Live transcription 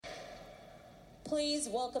Please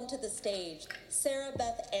welcome to the stage Sarah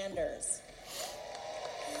Beth Anders.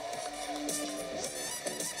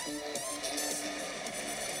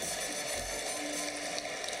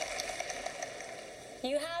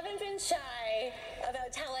 You haven't been shy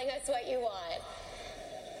about telling us what you want,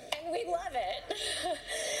 and we love it.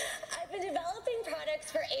 I've been developing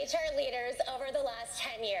products for HR leaders over the last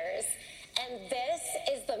 10 years, and this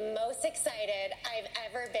is the most excited I've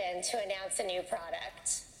ever been to announce a new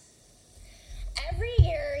product. Every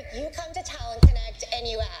year, you come to Talent Connect and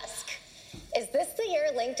you ask, is this the year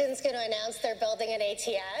LinkedIn's going to announce they're building an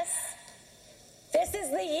ATS? This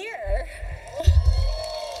is the year.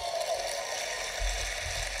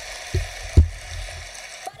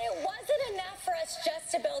 But it wasn't enough for us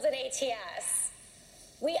just to build an ATS.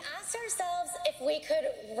 We asked ourselves if we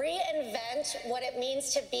could reinvent what it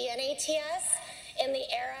means to be an ATS in the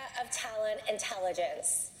era of talent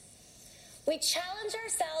intelligence. We challenged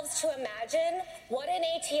ourselves to imagine what an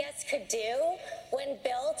ATS could do when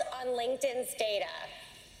built on LinkedIn's data.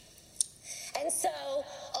 And so,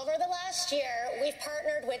 over the last year, we've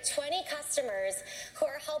partnered with 20 customers who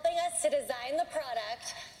are helping us to design the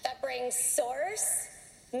product that brings source,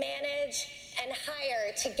 manage, and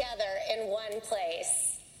hire together in one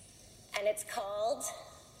place. And it's called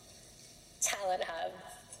Talent Hub.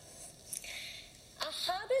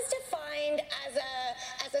 A hub is defined as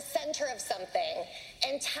a center of something,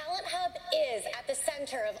 and Talent Hub is at the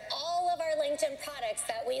center of all of our LinkedIn products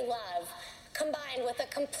that we love, combined with a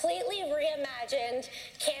completely reimagined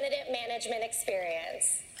candidate management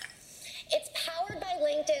experience. It's powered by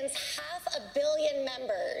LinkedIn's 500 million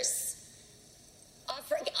members,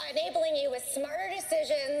 enabling you with smarter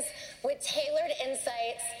decisions with tailored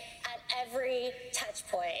insights at every touch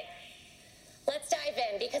point. Let's dive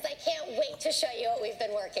in because I can't wait to show you what we've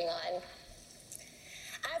been working on.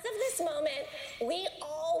 As of this moment, we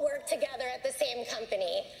all work together at the same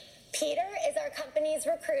company. Peter is our company's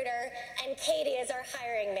recruiter and Katie is our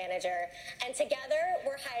hiring manager. And together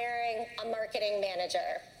we're hiring a marketing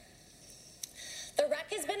manager. The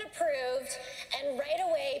rec has been approved and right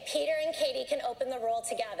away Peter and Katie can open the role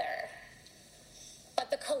together.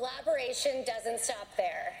 But the collaboration doesn't stop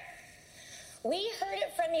there. We heard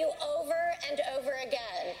it from you over and over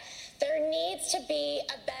again. There needs to be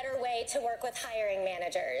a better way to work with hiring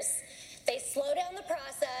managers. They slow down the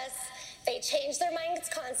process, they change their minds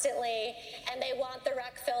constantly, and they want the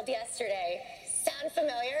rec filled yesterday. Sound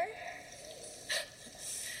familiar?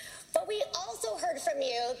 But we also heard from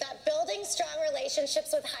you that building strong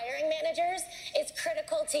relationships with hiring managers is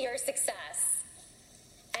critical to your success.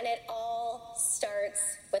 And it all starts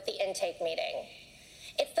with the intake meeting.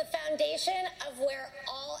 It's the foundation of where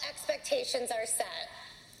all expectations are set.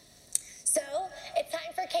 So, it's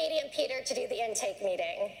time for Katie and Peter to do the intake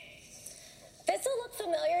meeting. This will look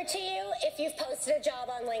familiar to you if you've posted a job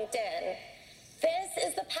on LinkedIn. This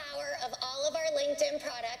is the power of all of our LinkedIn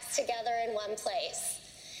products together in one place.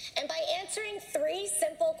 And by answering 3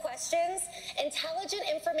 simple questions, intelligent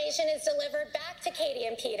information is delivered back to Katie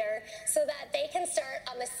and Peter so that they can start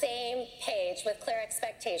on the same page with clear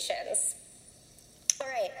expectations. All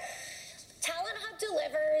right, Talent Hub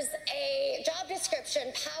delivers a job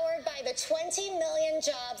description powered by the 20 million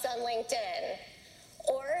jobs on LinkedIn,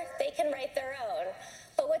 or they can write their own.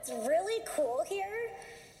 But what's really cool here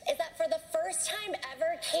is that for the first time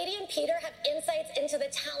ever, Katie and Peter have insights into the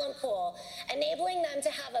talent pool, enabling them to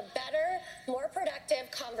have a better, more productive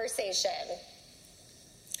conversation.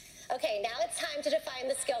 Okay, now it's time to define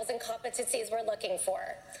the skills and competencies we're looking for.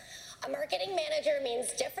 A marketing manager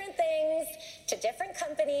means different things to different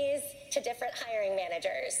companies, to different hiring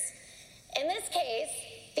managers. In this case,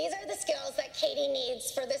 these are the skills that Katie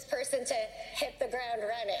needs for this person to hit the ground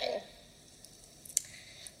running.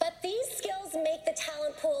 But these skills make the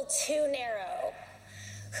talent pool too narrow.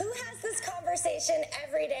 Who has this conversation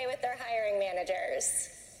every day with their hiring managers?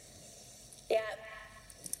 Yeah,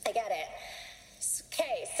 I get it.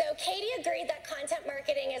 Okay, so Katie agreed that content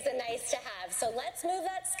marketing is a nice to have. So let's move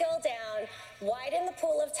that skill down, widen the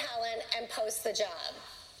pool of talent, and post the job.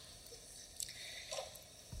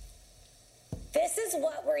 This is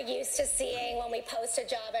what we're used to seeing when we post a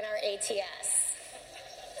job in our ATS.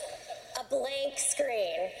 A blank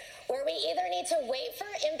screen, where we either need to wait for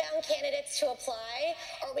inbound candidates to apply,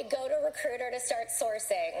 or we go to Recruiter to start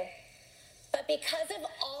sourcing. But because of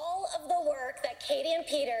all of the work that Katie and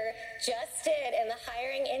Peter just did in the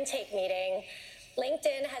hiring intake meeting,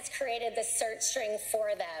 LinkedIn has created the search string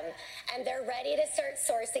for them, and they're ready to start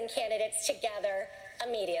sourcing candidates together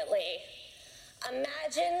immediately.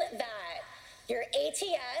 Imagine that, your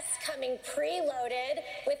ATS coming preloaded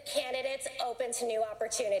with candidates open to new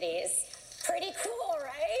opportunities. Pretty cool,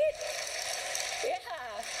 right? Yeah.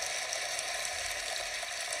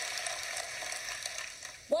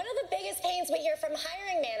 from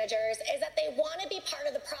hiring managers is that they want to be part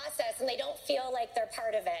of the process and they don't feel like they're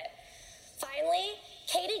part of it. Finally,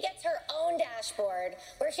 Katie gets her own dashboard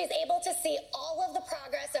where she's able to see all of the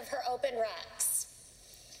progress of her open recs.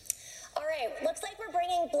 All right, looks like we're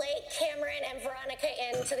bringing Blake, Cameron, and Veronica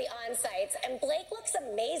into the on-sites, and Blake looks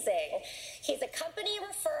amazing. He's a company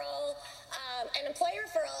referral, an employee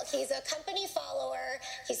referral. He's a company follower.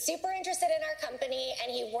 He's super interested in our company,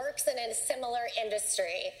 and he works in a similar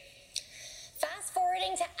industry. Fast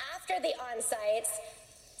forwarding to after the on-sites,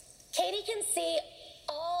 Katie can see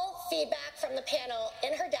all feedback from the panel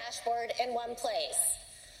in her dashboard in one place.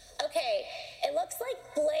 Okay, it looks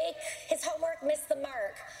like Blake, his homework missed the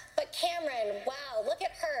mark, but Cameron, wow, look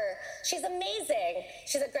at her. She's amazing.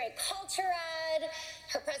 She's a great culture ad.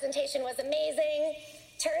 Her presentation was amazing.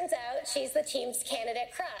 Turns out she's the team's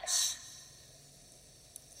candidate crush.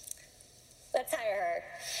 Let's hire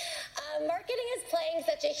her. Marketing is playing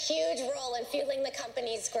such a huge role in fueling the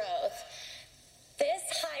company's growth. This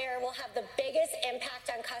hire will have the biggest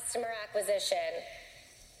impact on customer acquisition.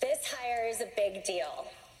 This hire is a big deal.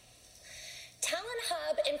 Talent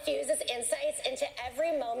Hub infuses insights into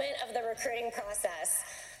every moment of the recruiting process.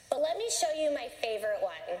 But let me show you my favorite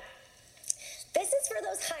one. This is for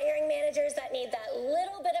those hiring managers that need that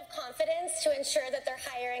little bit of confidence to ensure that they're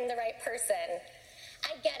hiring the right person.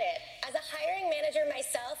 I get it. As a hiring manager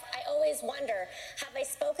myself, I always wonder, have I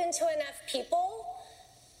spoken to enough people?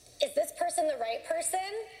 Is this person the right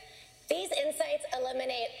person? These insights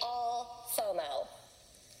eliminate all FOMO.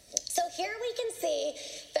 So here we can see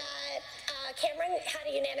that Cameron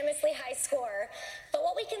had a unanimously high score, but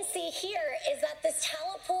what we can see here is that this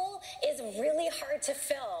talent pool is really hard to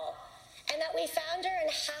fill, and that we found her in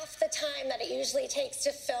half the time that it usually takes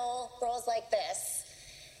to fill roles like this.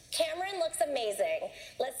 Cameron looks amazing.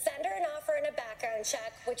 Let's send her an offer and a background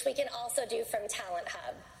check, which we can also do from Talent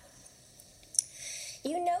Hub.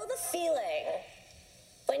 You know the feeling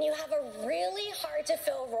when you have a really hard to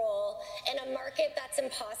fill role in a market that's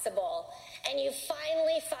impossible and you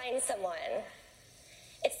finally find someone.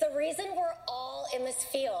 It's the reason we're all in this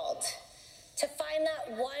field, to find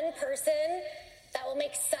that one person that will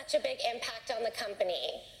make such a big impact on the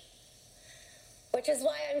company. Which is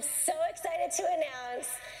why I'm so excited to announce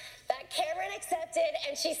that Cameron accepted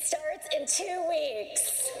and she starts in 2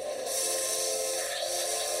 weeks.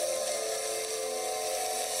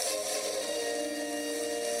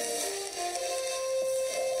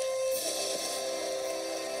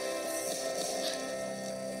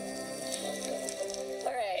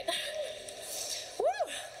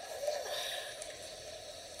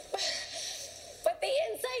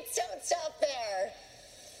 Don't stop there.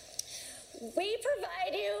 We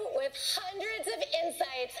provide you with hundreds of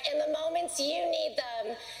insights in the moments you need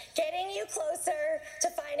them, getting you closer to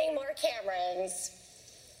finding more Camerons.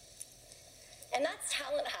 And that's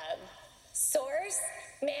Talent Hub. Source,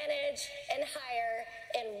 manage, and hire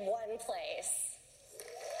in one place.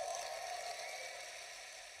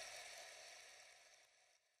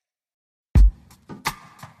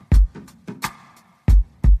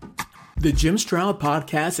 The Jim Stroud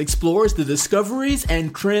podcast explores the discoveries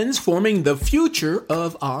and trends forming the future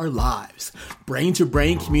of our lives.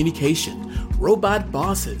 Brain-to-brain communication, robot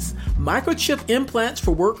bosses, microchip implants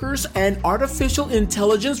for workers, and artificial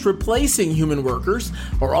intelligence replacing human workers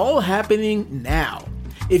are all happening now.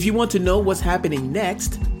 If you want to know what's happening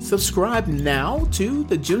next, subscribe now to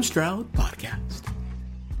the Jim Stroud podcast.